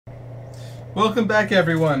Welcome back,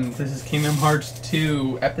 everyone. This is Kingdom Hearts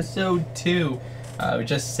 2, Episode 2. We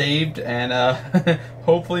just saved, and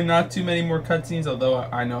hopefully not too many more cutscenes, although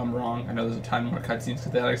I know I'm wrong. I know there's a ton more cutscenes,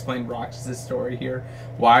 because they have to explain Roxas' story here.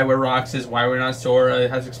 Why we're Roxas, why we're not Sora.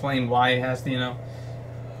 It has to explain why it has to, you know,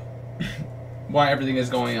 why everything is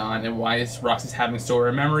going on, and why is Roxas having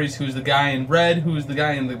Sora memories, who's the guy in red, who's the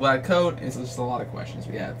guy in the black coat. It's just a lot of questions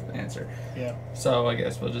we have to answer. Yeah. So I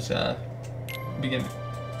guess we'll just begin.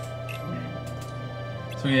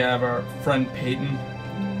 So we have our friend Peyton.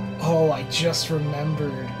 Oh, I just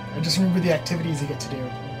remembered the activities you get to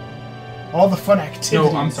do. All the fun activities.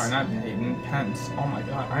 No, I'm sorry, not Peyton. Pence. Oh my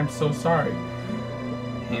god, I'm so sorry.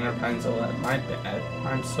 Painter Pencil, my bad.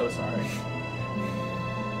 I'm so sorry.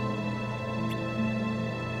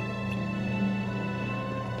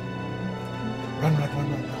 Run, run,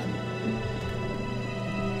 run, run, run.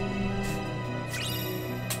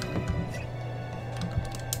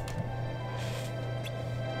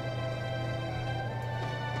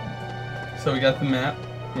 So we got the map.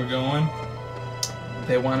 We're going.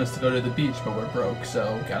 They want us to go to the beach, but we're broke,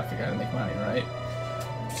 so we gotta figure out how to make money, right?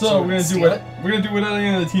 So we're gonna do what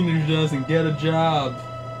any other teenager does and get a job.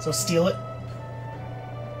 So steal it.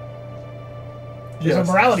 There's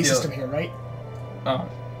a morality system here, right? Oh.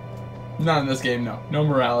 Not in this game, no. No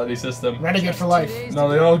morality system. Renegade for life. No,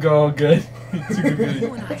 they all go good. Oh,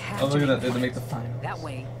 look at that. They have to make the final. That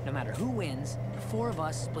way, no matter who wins, the four of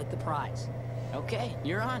us split the prize. Okay,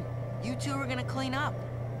 you're on. You two are gonna clean up.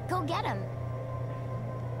 Go get him.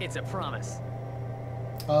 It's a promise.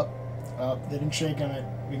 Up. They didn't shake on it.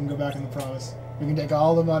 We can go back on the promise. We can take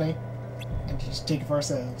all the money and just take it for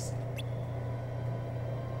ourselves.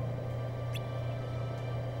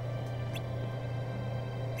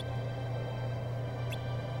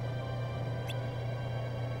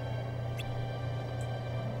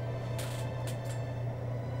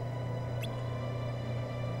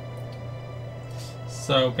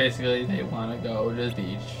 So basically, they want to go to the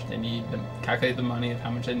beach. They need to calculate the money of how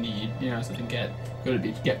much I need, you know, so they can go to the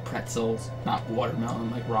beach, get pretzels, not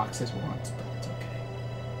watermelon like Roxas wants, but it's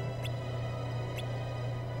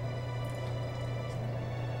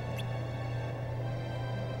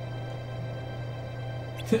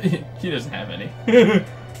okay. He doesn't have any.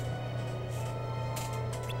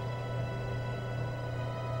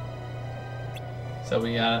 So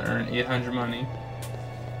we gotta earn 800 money.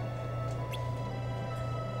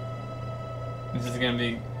 This is gonna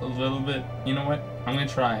be a little bit, you know what? I'm gonna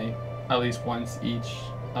try at least once each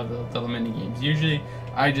of the mini games. Usually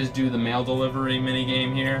I just do the mail delivery mini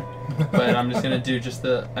game here, but I'm just gonna do just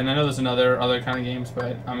the, and I know there's other kind of games,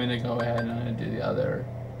 but I'm gonna go ahead and I'm gonna do the other,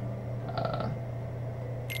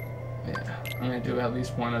 yeah, I'm gonna do at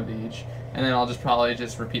least one of each, and then I'll just probably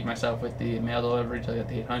just repeat myself with the mail delivery until I get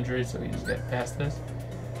the 800, so we just get past this.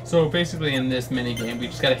 So basically in this mini game, we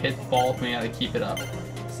just gotta hit the ball and we gotta keep it up.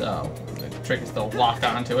 So the trick is to lock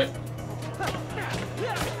onto it.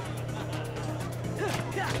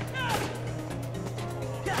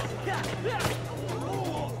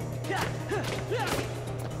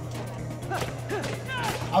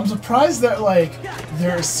 I'm surprised that, like,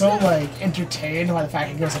 they're so, like, entertained by the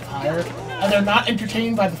fact it goes up higher. And they're not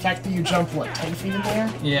entertained by the fact that you jump, what, 10 feet in the air?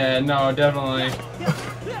 Yeah, no, definitely.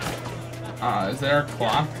 Is there a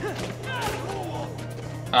clock?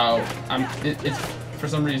 Oh, it's for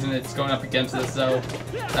some reason it's going up against this, so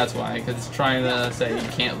that's why, because it's trying to say you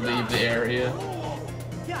can't leave the area.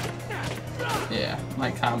 Yeah, my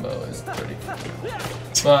combo is pretty cool.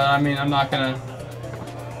 But, I mean, I'm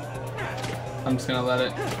just gonna let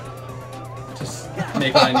it just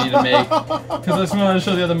make what I need to make. Because I just want to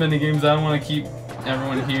show the other mini games. I don't want to keep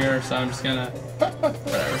everyone here, so I'm just gonna,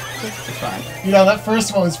 whatever, it's fine. You know, that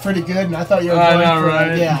first one was pretty good, and I thought you were going for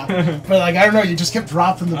right? it, yeah. But, like, I don't know, you just kept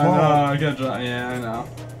dropping the ball. I kept dropping, yeah, I know.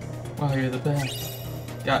 Wow, you're the best.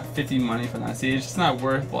 Got 50 money from that. See, it's just not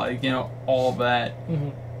worth, like, you know, all that.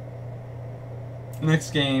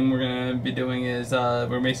 Next game we're gonna be doing is,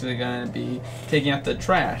 we're basically gonna be taking out the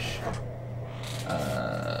trash.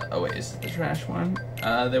 Oh wait, is it the trash one?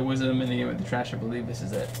 There was a minigame with the trash, I believe this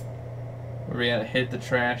is it. Where we gotta hit the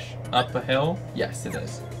trash up a hill? Yes, it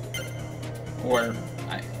is. Or,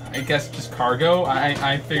 I guess just cargo?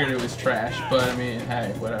 I figured it was trash, but I mean,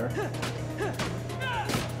 hey, whatever.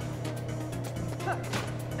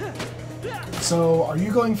 So, are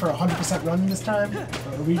you going for a 100% run this time?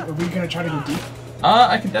 Or are we gonna try to go deep?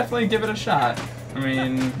 I can definitely give it a shot. I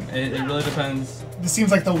mean, it really depends. This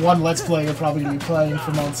seems like the one Let's Play you're probably going to be playing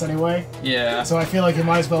for months anyway. Yeah. So I feel like it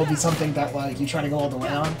might as well be something that, like, you try to go all the way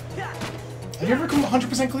on. Have you ever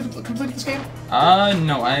 100% completed this game?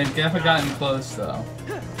 No, I've definitely gotten close, though.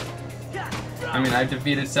 I mean, I've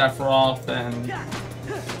defeated Sephiroth, and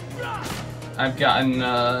I've gotten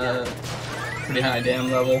pretty high damn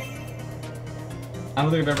level. I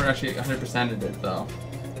don't think I've ever actually 100%ed it, though.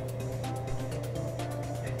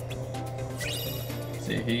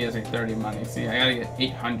 See, he gets like 30 money. See, I gotta get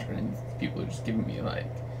 800, and people are just giving me, like,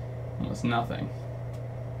 almost nothing.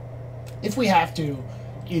 If we have to,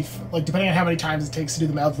 like, depending on how many times it takes to do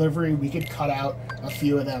the mail delivery, we could cut out a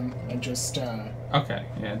few of them and just, Okay,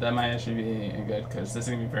 yeah, that might actually be good, because this is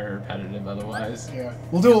going to be very repetitive otherwise. Yeah.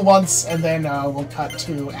 We'll do it once, and then we'll cut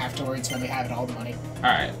to afterwards when we have all the money.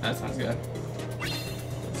 Alright, that sounds good.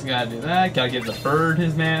 Just gotta do that. Gotta give the bird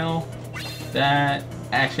his mail. That.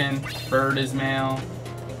 Action. Bird his mail.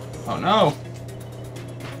 Oh no!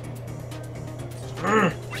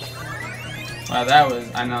 Wow, that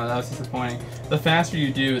was disappointing. The faster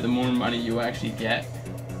you do, the more money you actually get.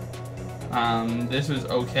 This was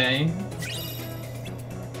okay.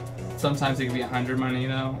 Sometimes it could be 100 money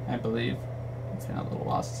though, I believe. It's been a little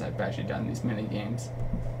while since I've actually done these mini games.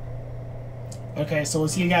 Okay, so we'll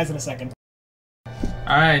see you guys in a second.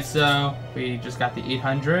 Alright, so we just got the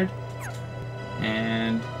 800.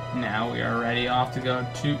 And now we are ready off to go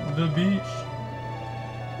to the beach.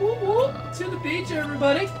 Whoop whoop, to the beach,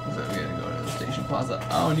 everybody. So we gotta go to the station plaza.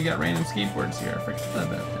 Oh, and you got random skateboards here. I forgot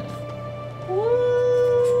about that.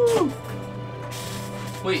 Woo!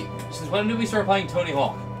 Wait, since when did we start playing Tony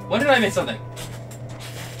Hawk? When did I miss something?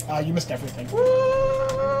 You missed everything.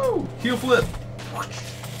 Woo! Heel flip.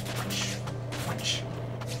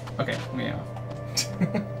 Okay, yeah.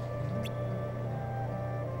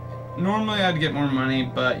 Normally I'd get more money,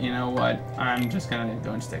 but you know what? I'm just gonna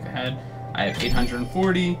go and stick ahead. I have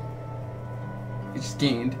 840. I just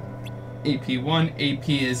gained AP1. AP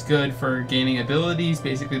is good for gaining abilities.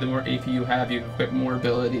 Basically, the more AP you have, you equip more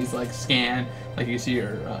abilities like scan, like you see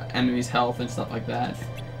your enemy's health and stuff like that.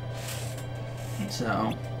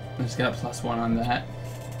 So, I just got a +1 on that.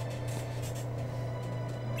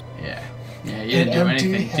 Yeah. Yeah, you didn't do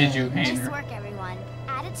anything, did you, Nice Hainer? work, everyone.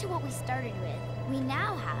 Added to what we started with, we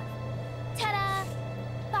now have, ta-da,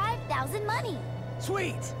 5,000 money.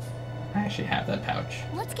 Sweet. I actually have that pouch.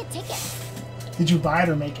 Let's get tickets. Did you buy it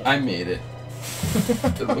or make it? I made it.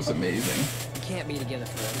 It was amazing. We can't be together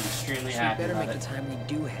forever. Extremely So happy we better about make it. the time we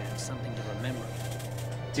do have something to remember.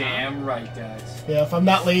 Damn right, guys. Yeah, if I'm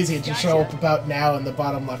not lazy, it just Gotcha. show up about now in the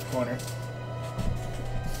bottom left corner.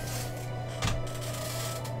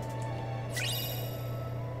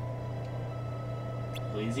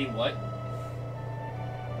 Lazy what?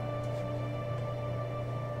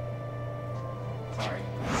 Sorry.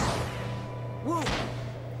 Whoa!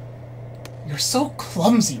 You're so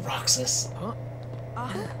clumsy, Roxas. Huh?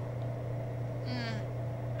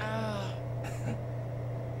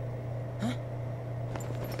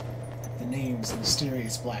 The name's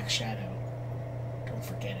Mysterious Black Shadow. Don't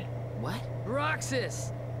forget it. What?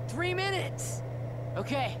 Roxas! 3 minutes!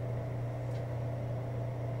 Okay.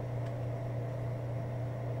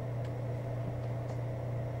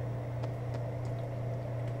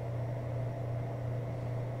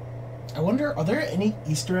 I wonder, are there any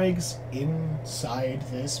Easter eggs inside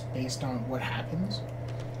this based on what happens?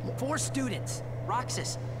 4 students.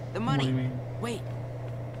 Roxas, the What money. do you mean? Wait.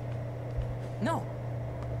 No.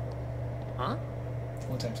 Huh?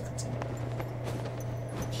 What types of consent?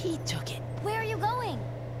 He took it. Where are you going?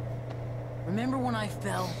 Remember when I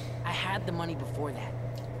fell? I had the money before that.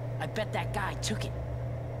 I bet that guy took it.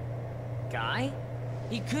 Guy?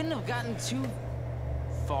 He couldn't have gotten too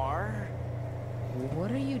far.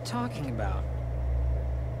 What are you talking about?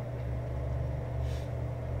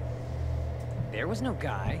 There was no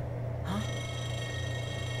guy. Huh?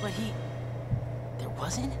 But there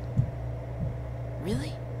wasn't?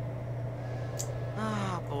 Really?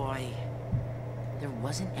 Ah, boy. There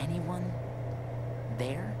wasn't anyone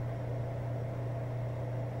there?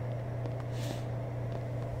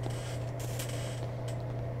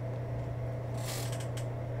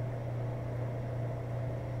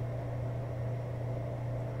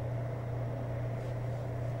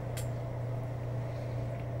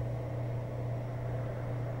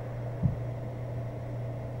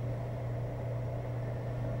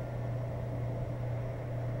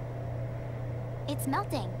 It's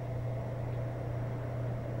melting.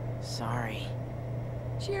 Sorry.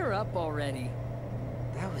 Cheer up already.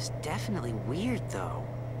 That was definitely weird, though.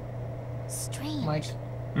 Strange. Mike,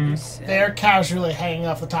 Mm. they're casually hanging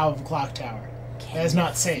off the top of a clock tower. That is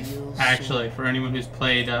not safe. Actually, for anyone who's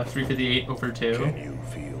played 358 over 2, Can you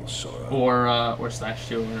feel sorrow? or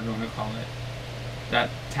 /2, or whatever you want to call it, that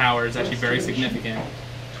tower is actually very significant.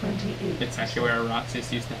 It's actually where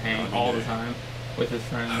Roxas used to hang all the time with his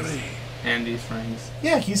friends. Hurry. And these friends.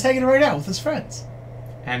 Yeah, he's hanging right out with his friends.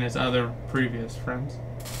 And his other previous friends.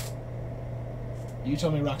 You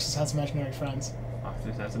told me Roxas has imaginary friends.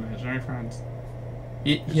 Roxas has imaginary friends.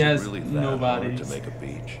 He Is has it really that nobody hard to make a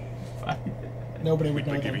beach? Nobody would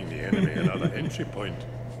We're know giving that. the enemy another entry point.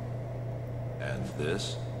 And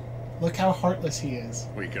this? Look how heartless he is.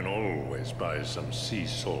 We can always buy some sea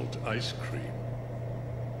salt ice cream.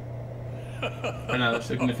 Another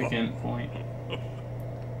significant point.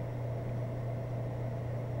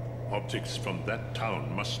 Objects from that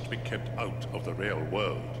town must be kept out of the real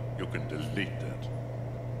world. You can delete that.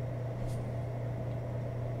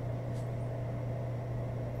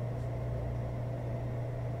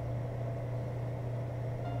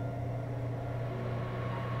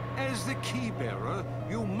 As the key-bearer,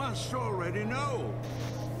 you must already know.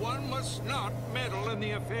 One must not meddle in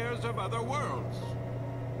the affairs of other worlds.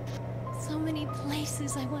 So many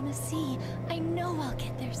places I want to see. I know I'll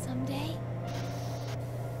get there someday.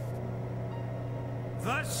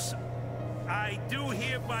 Thus, I do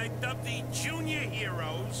hereby dub the junior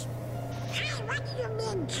heroes. What do you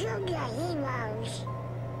mean, junior heroes?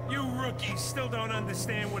 You rookies still don't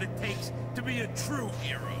understand what it takes to be a true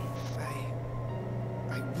hero.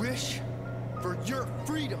 I wish for your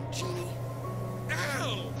freedom, Genie.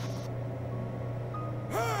 Ow!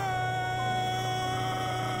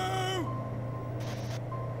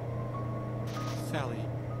 Sally,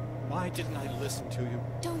 why didn't I listen to you?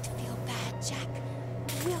 Don't feel bad, Jack.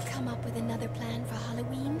 We'll come up with another plan for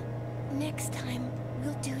Halloween. Next time,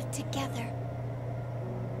 we'll do it together.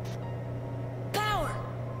 Power!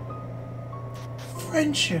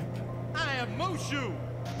 Friendship. I am Mushu!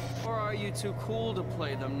 Or are you too cool to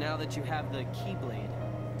play them now that you have the Keyblade?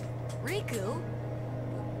 Riku?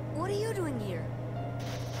 What are you doing here?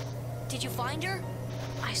 Did you find her?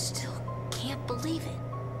 I still can't believe it.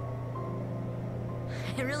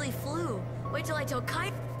 It really flew. Wait till I tell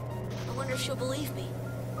Kai. I wonder if she'll believe me.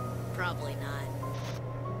 Probably not.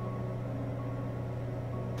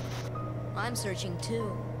 I'm searching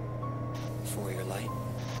too. For your light,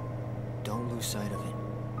 don't lose sight of it.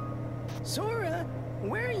 Sora,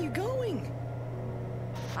 where are you going?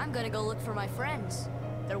 I'm gonna go look for my friends.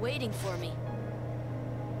 They're waiting for me.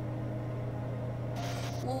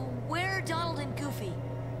 Well, where are Donald and Goofy?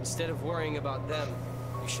 Instead of worrying about them,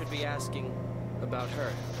 you should be asking about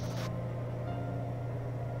her.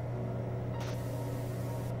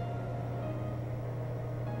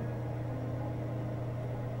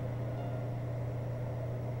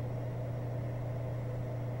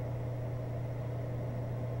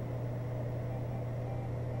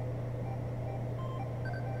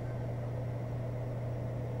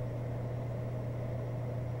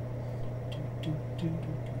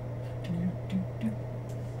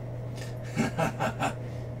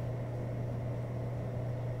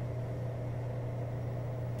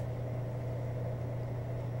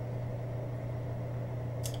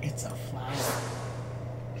 It's a flower.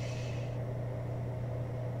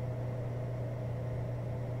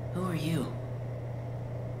 Who are you?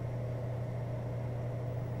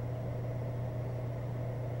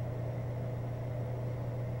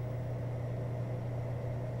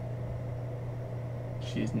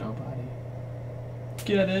 She's nobody.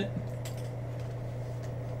 Get it?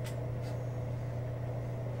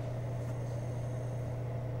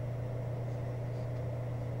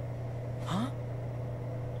 Huh?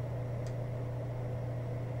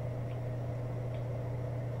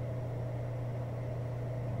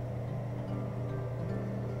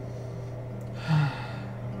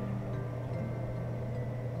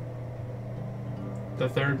 The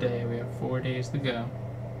third day. We have 4 days to go.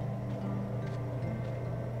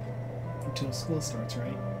 Until school starts,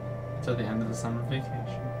 right? Till the end of the summer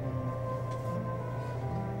vacation.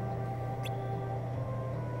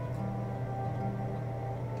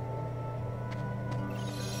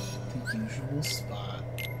 The usual spot.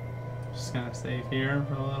 Just gonna save here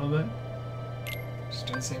for a little bit. Just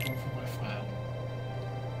don't save one for my file.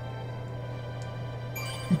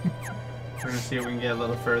 We're gonna see if we can get a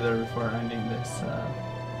little further before ending this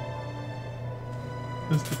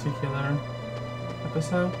this particular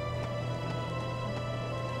episode.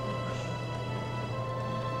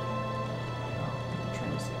 Oh,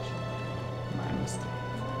 train station. My mistake.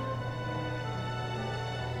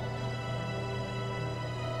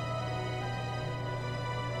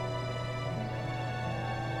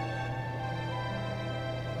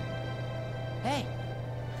 Hey,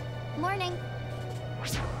 Morning.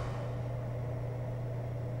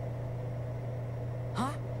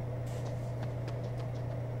 huh?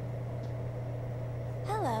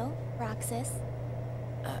 Hello, Roxas.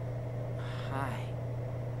 Hi.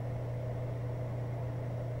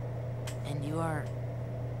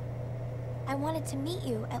 wanted to meet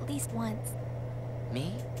you at least once.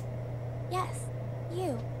 Me? Yes,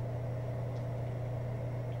 you.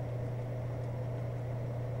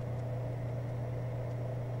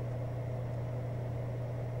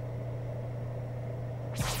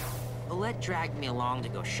 Bulette dragged me along to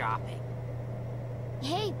go shopping.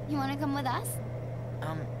 Hey, you want to come with us?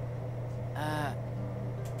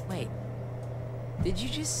 Wait. Did you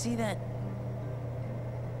just see that?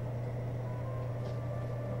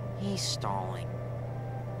 He's stalling.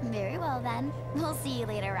 Very well then. We'll see you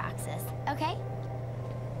later, Roxas. Okay?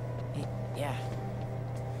 Yeah.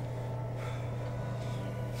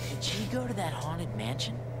 Did she go to that haunted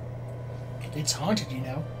mansion? It's haunted, you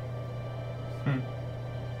know. That's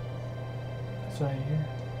what I hear.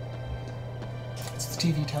 That's what the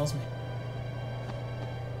TV tells me.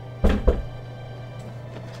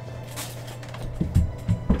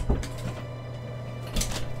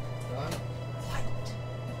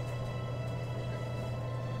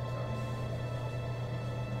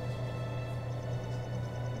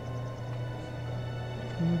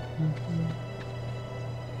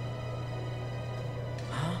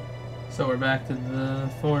 So we're back to the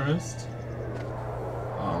forest.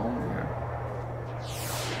 Oh man.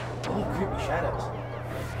 Oh, creepy shadows.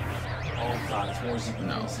 Oh god, it's more zebra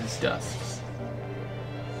No, faces. it's dusks.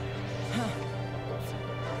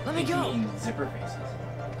 Let me go! Zipper faces.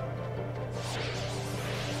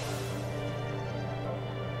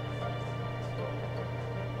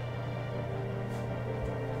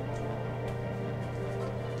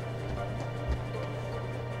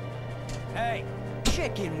 Hey,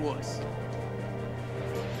 chicken wuss.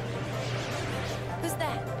 Who's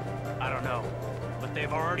that? I don't know, but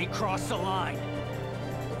they've already crossed the line.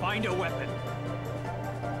 Find a weapon.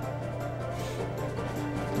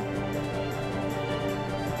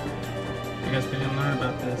 I guess we didn't learn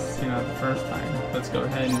about this, the first time. Let's go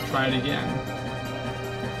ahead and try it again.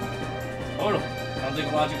 Oh no, sounds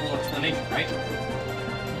like a logical explanation, right?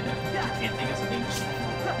 Can't think of something.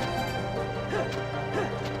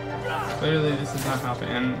 Clearly this is not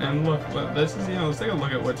happening. And look, this is, let's take a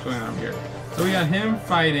look at what's going on here. So we got him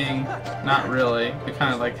fighting, not really, but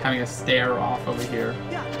kind of like having a stare off over here.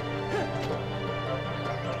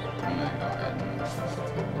 I'm gonna go ahead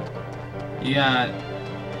and... You got,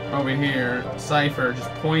 over here, Cypher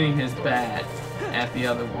just pointing his bat at the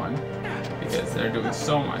other one, because they're doing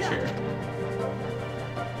so much here.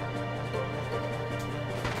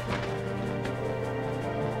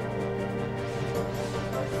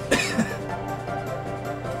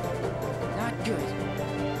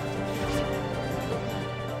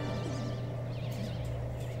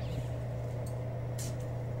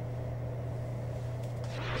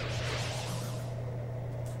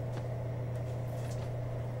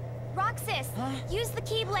 Roxas, use the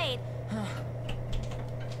Keyblade.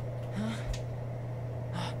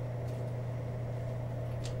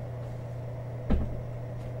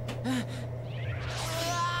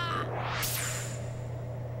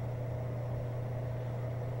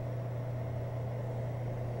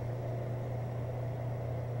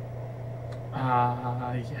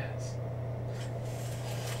 Yes.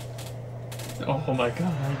 Oh my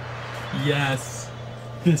god. Yes.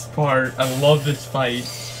 This part. I love this fight.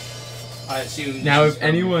 I assume. Now, if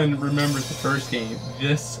anyone remembers the first game,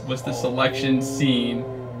 this was the selection scene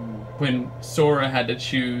when Sora had to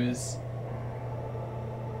choose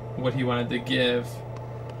what he wanted to give.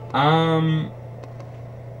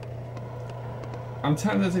 I'm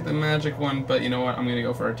tempted to take the magic one, but you know what? I'm gonna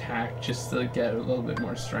go for attack just to get a little bit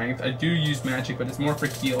more strength. I do use magic, but it's more for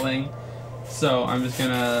healing, so I'm just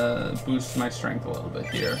gonna boost my strength a little bit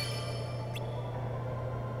here.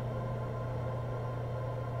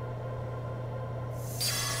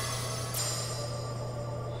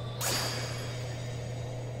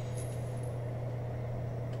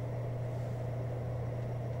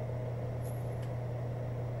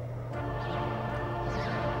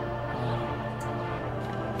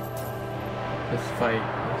 This fight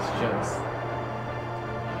is just...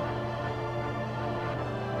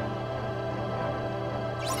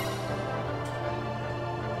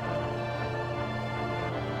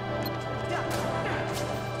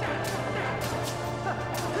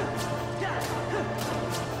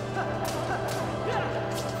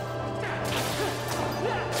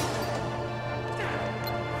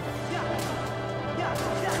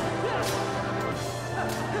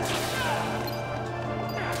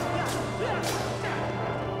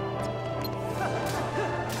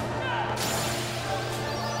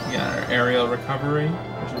 We got our aerial recovery,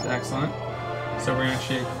 which is excellent. So we're going to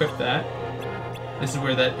actually equip that. This is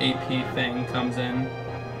where that AP thing comes in.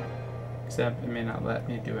 Except it may not let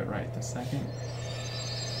me do it right this second.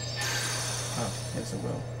 Oh, yes, it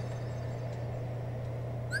will.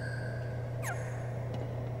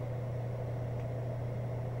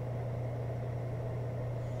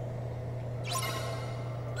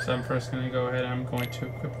 So I'm first going to go ahead and I'm going to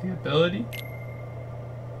equip the ability.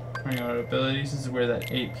 Running out of abilities, this is where that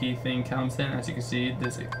 8p thing comes in. As you can see,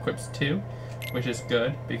 this equips 2, which is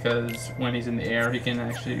good because when he's in the air, he can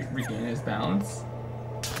actually regain his balance.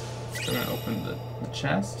 So we're going to open the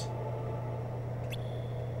chest.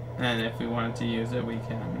 And if we wanted to use it, we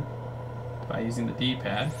can by using the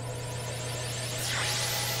D-pad.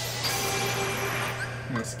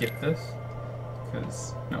 I'm going to skip this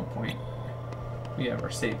because no point. We have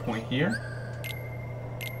our save point here.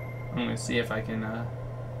 I'm going to see if I can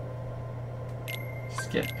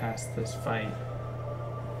just get past this fight.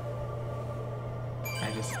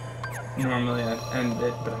 I just normally I end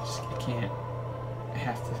it, but I can't. I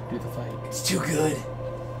have to do the fight. It's too good.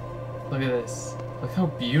 Look at this. Look how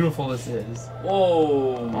beautiful this is.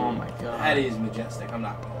 Whoa. Oh my god. That is majestic. I'm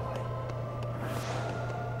not gonna lie.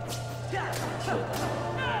 Kill that.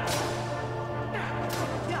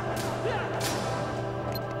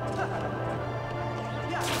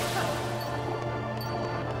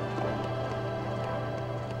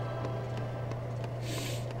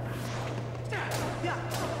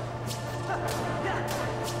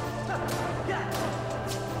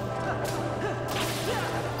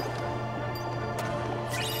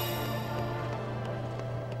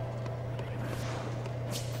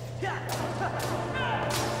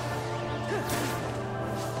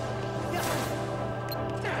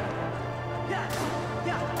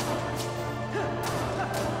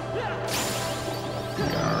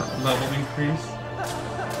 Level increase,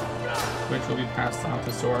 which will be passed on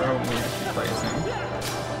to Sora when we actually play as him.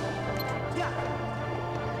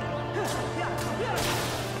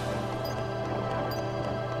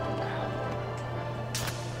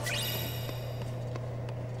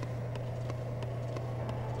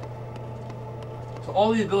 So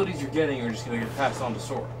all the abilities you're getting are just going to get passed on to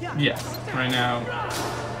Sora? Yes. Right now,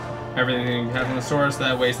 everything you have on the Sora, so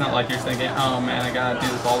that way it's not like you're thinking, oh man, I gotta do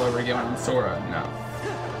this all over again when I'm Sora. No.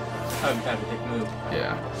 Kind of a dick move.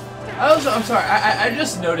 Yeah. I'm sorry, I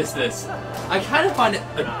just noticed this. I kind of find it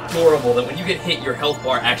adorable that when you get hit, your health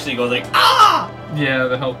bar actually goes like, ah! Yeah,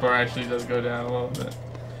 the health bar actually does go down a little bit.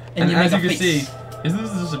 And you as you make can a see, face. this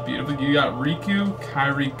is just a beautiful. You got Riku,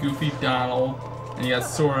 Kairi, Goofy, Donald, and you got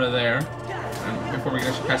Sora there. And before we can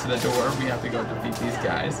actually pass to the door, we have to go defeat these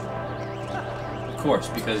guys. Of course,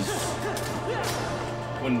 because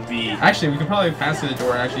wouldn't be. Actually, we could probably pass through the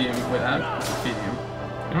door actually without defeating him.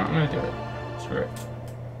 You know what? I'm gonna do it. Screw it.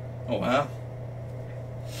 Oh wow.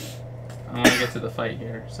 I want to get to the fight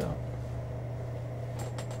here, so.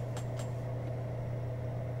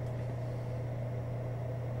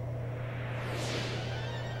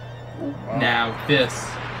 Wow. Now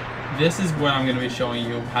this is what I'm going to be showing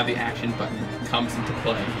you how the action button comes into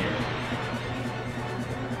play here.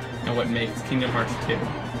 And what makes Kingdom Hearts 2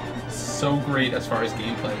 so great as far as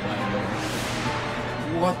gameplay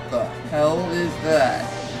goes. What the hell is that?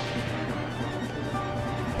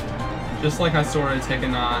 Just like how Sora had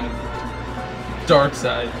taken on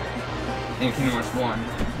Darkseid in Kingdom Hearts 1,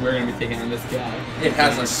 we're going to be taking on this guy. It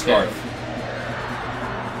has a scarf.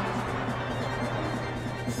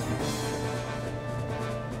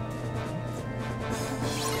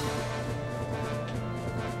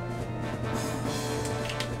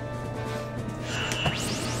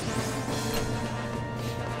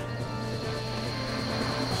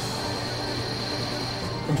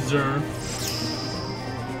 Observe.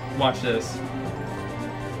 Watch this.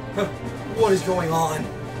 What is going on?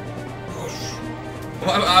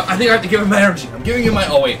 I think I have to give him my energy. I'm giving him my.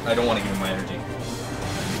 Oh wait, I don't want to give him my energy.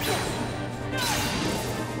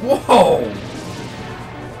 Whoa!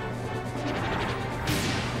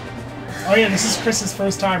 Oh yeah, this is Chris's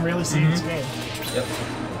first time really seeing this game. Yep.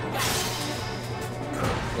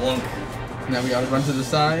 Blunk. Now we gotta run to the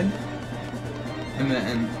side. And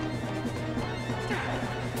then.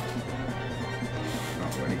 Oh,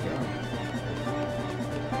 where'd he go?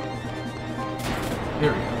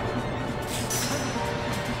 Here we go.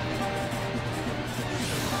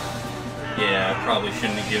 Yeah, I probably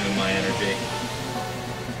shouldn't have given my energy.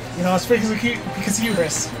 You know, it's because of you,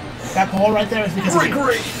 Chris. That ball right there is because of you.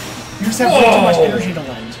 Great. You just have way too much energy to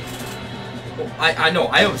lend. Well, I know,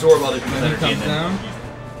 I absorb other people's When he energy comes and then...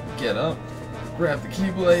 down, get up, grab the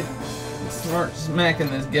Keyblade, and start smacking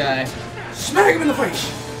this guy. Smack him in the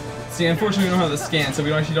face! See, unfortunately we don't have the scan, so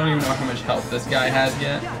we actually don't even know how much health this guy has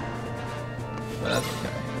yet. But that's okay.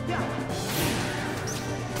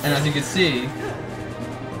 And as you can see,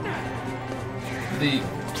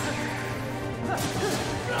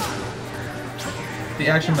 the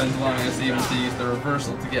action button's allowing us even to use the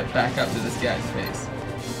reversal to get back up to this guy's face.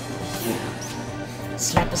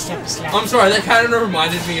 Slap, slap, slap. I'm sorry, that kind of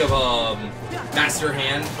reminded me of Master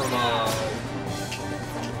Hand from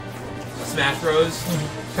Smash Bros.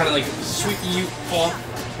 Kind of like sweeping you off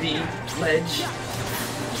the ledge.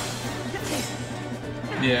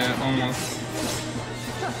 Yeah, almost.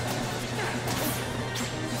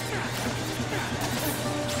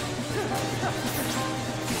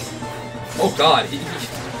 Oh god,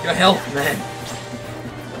 your health, man.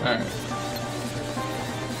 Alright.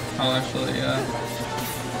 I'll actually,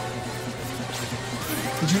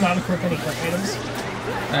 Did you not equip any quick items?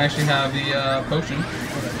 I actually have the, potion.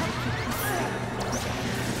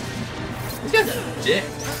 This guy's a dick.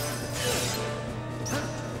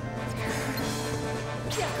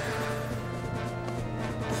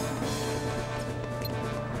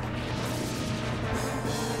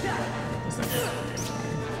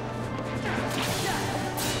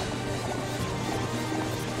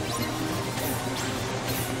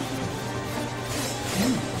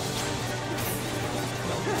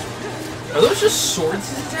 Are those just swords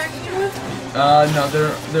he's attacking you with? No,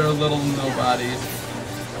 they're little nobodies.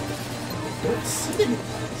 Don't see them.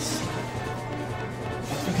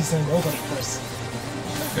 Because they're nobody first.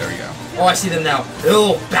 There we go. Oh, I see them now.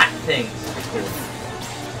 Little bat things.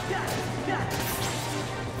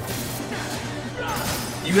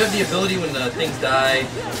 You have the ability when the things die,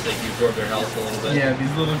 like you absorb their health a little bit. Yeah,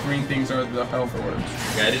 these little green things are the health orbs.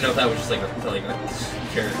 Yeah, I didn't know if that was just like a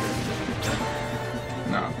character.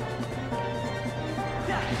 No.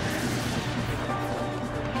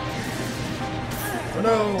 Oh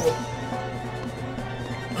no!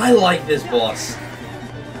 I like this boss.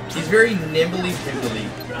 He's very nimbly-pimbly.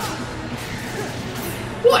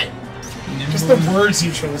 What? Just the words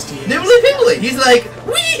you chose to use. Nimbly-pimbly! He's like,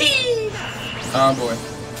 wee! Oh boy.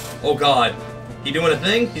 Oh god. He doing a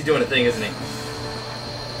thing? He's doing a thing, isn't he?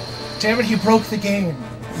 Damn it, he broke the game.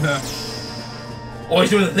 Oh, he's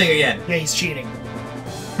doing the thing again. Yeah, he's cheating.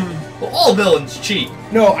 Well, all villains cheat.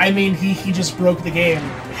 No, I mean, he just broke the game,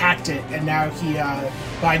 hacked it, and now he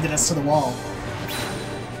binded us to the wall.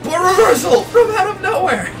 But reversal from out of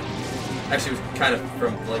nowhere! Actually, it was kind of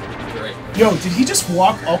from, like, right. Yo, did he just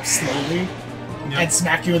walk up slowly and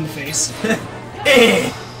smack you in the face?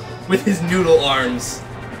 Eh! With his noodle arms.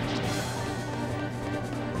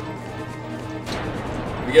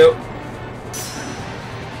 Here we go.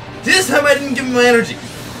 This time I didn't give him my energy.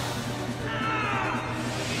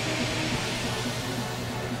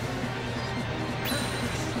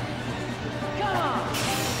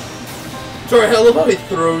 Sorry, I love how he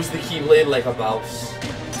throws the Keyblade like a mouse.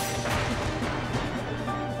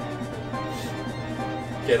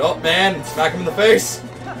 Get up, man, smack him in the face.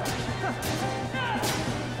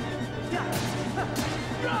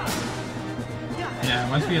 Yeah,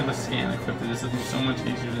 once we have the scan equipped, this will be so much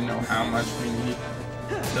easier to know how much we need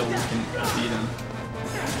so we can beat him.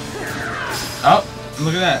 Oh,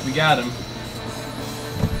 look at that, we got him.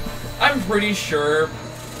 I'm pretty sure,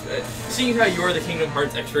 seeing how you're the Kingdom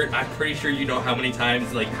Hearts expert, I'm pretty sure you know how many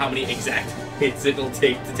times, like how many exact hits it'll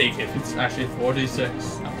take to take him. It's actually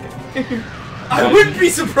 46. No, I'm kidding. I wouldn't be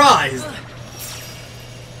surprised!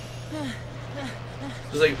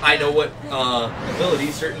 It's like, I know what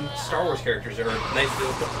abilities certain Star Wars characters are. Nice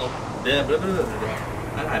little...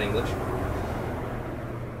 I'm not English.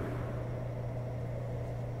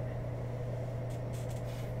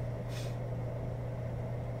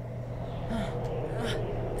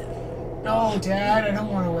 No, Dad, I don't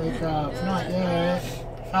want to wake up. Not yet.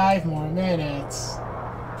 5 more minutes.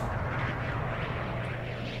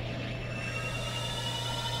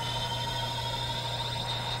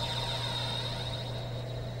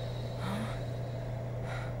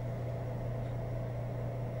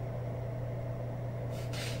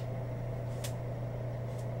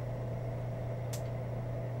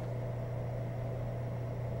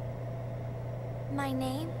 My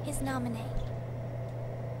name is Nominee.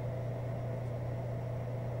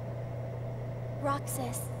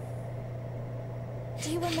 Roxas.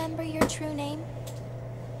 Do you remember your true name?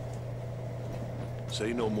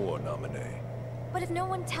 Say no more, Nominee. But if no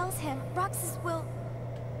one tells him, Roxas will...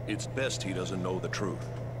 It's best he doesn't know the truth.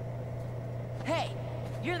 Hey,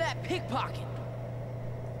 you're that pickpocket.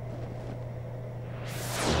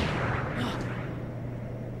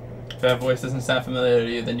 If that voice doesn't sound familiar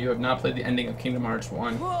to you, then you have not played the ending of Kingdom Hearts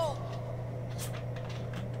 1. Whoa.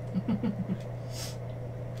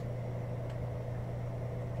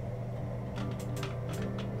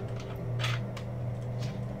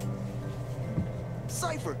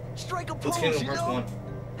 Cypher, strike a Let's pose, Kingdom you Hearts know? 1.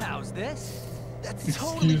 How's this? That's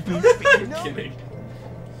totally Excuse me? perfect, you know? Kidding.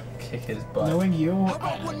 kick his butt. Knowing you, How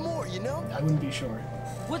about one more, you know? I wouldn't be sure.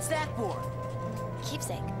 What's that for?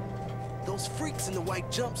 Keepsake. Those freaks in the white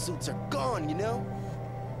jumpsuits are gone, you know?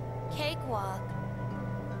 Cakewalk.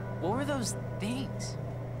 What were those things?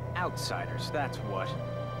 Outsiders, that's what.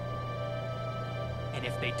 And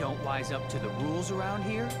if they don't wise up to the rules around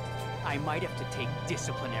here, I might have to take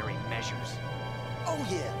disciplinary measures. Oh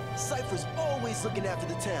yeah, Cypher's always looking after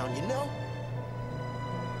the town, you know?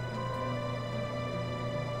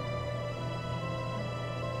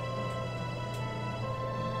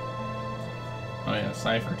 Oh yeah,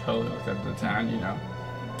 Cypher totally looked at the town, you know.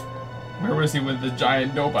 Where was he when the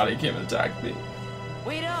giant nobody came and attacked me?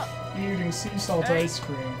 Wait up! You're eating sea salt ice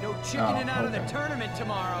cream. No chickening out of the tournament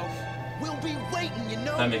tomorrow. We'll be waiting, you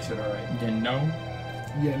know? That makes it alright. You know?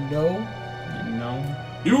 You know? You know?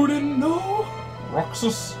 You didn't know?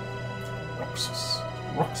 Roxas? Roxas.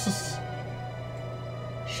 Roxas?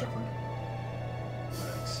 Shepherd.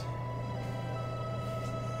 Thanks.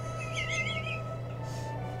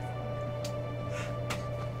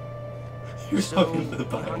 You're So, talking to the you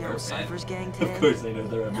hung out Bible, with Cypher's gang Of today? course they know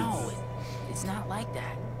they're up. No, it's not like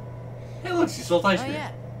that. Hey, look, she sold ice Oh cream.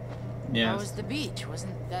 yeah. Yes. How was the beach?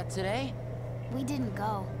 Wasn't that today? We didn't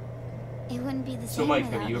go. It wouldn't be the So, same Mike,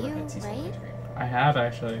 without have you you, ever had sea salt right? ice cream? I have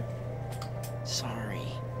actually. Sorry.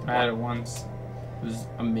 I had it once. It was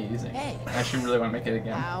amazing. Hey. I actually really want to make it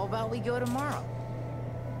again. How about we go tomorrow?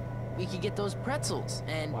 We could get those pretzels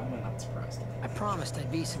and... Why am I not surprised? I promised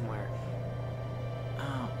I'd be somewhere.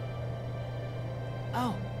 Oh.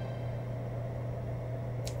 Oh.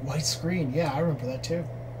 White screen. Yeah, I remember that too.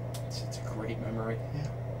 It's a great memory.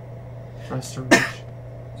 For us to reach.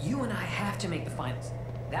 You and I have to make the finals.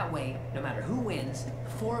 That way, no matter who wins, the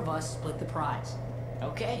four of us split the prize.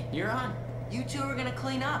 Okay, you're on. You two are gonna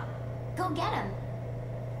clean up. Go get him.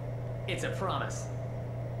 It's a promise.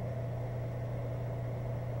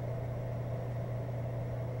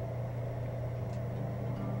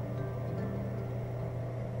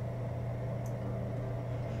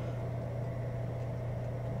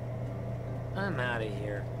 I'm out of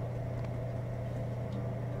here.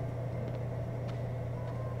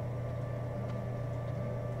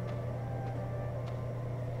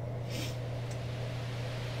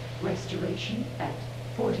 Restoration at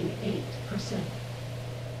 48%.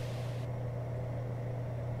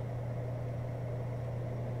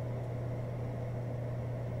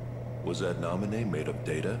 Was that nominee made of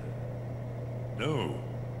data? No.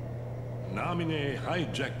 Namine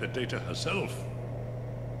hijacked the data herself.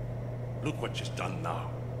 Look what she's done now.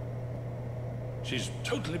 She's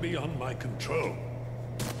totally beyond my control.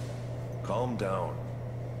 Calm down.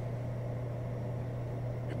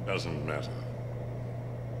 It doesn't matter.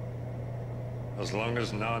 As long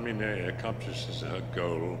as Namine accomplishes her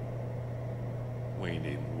goal, we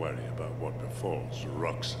needn't worry about what befalls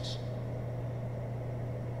Roxas.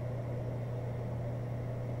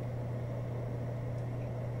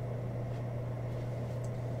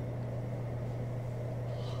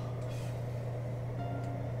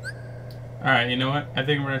 Alright, you know what? I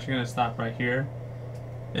think we're actually going to stop right here.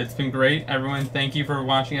 It's been great. Everyone, thank you for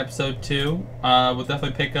watching episode 2. We'll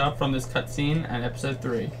definitely pick up from this cutscene at episode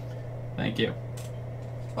 3. Thank you.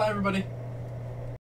 Bye, everybody.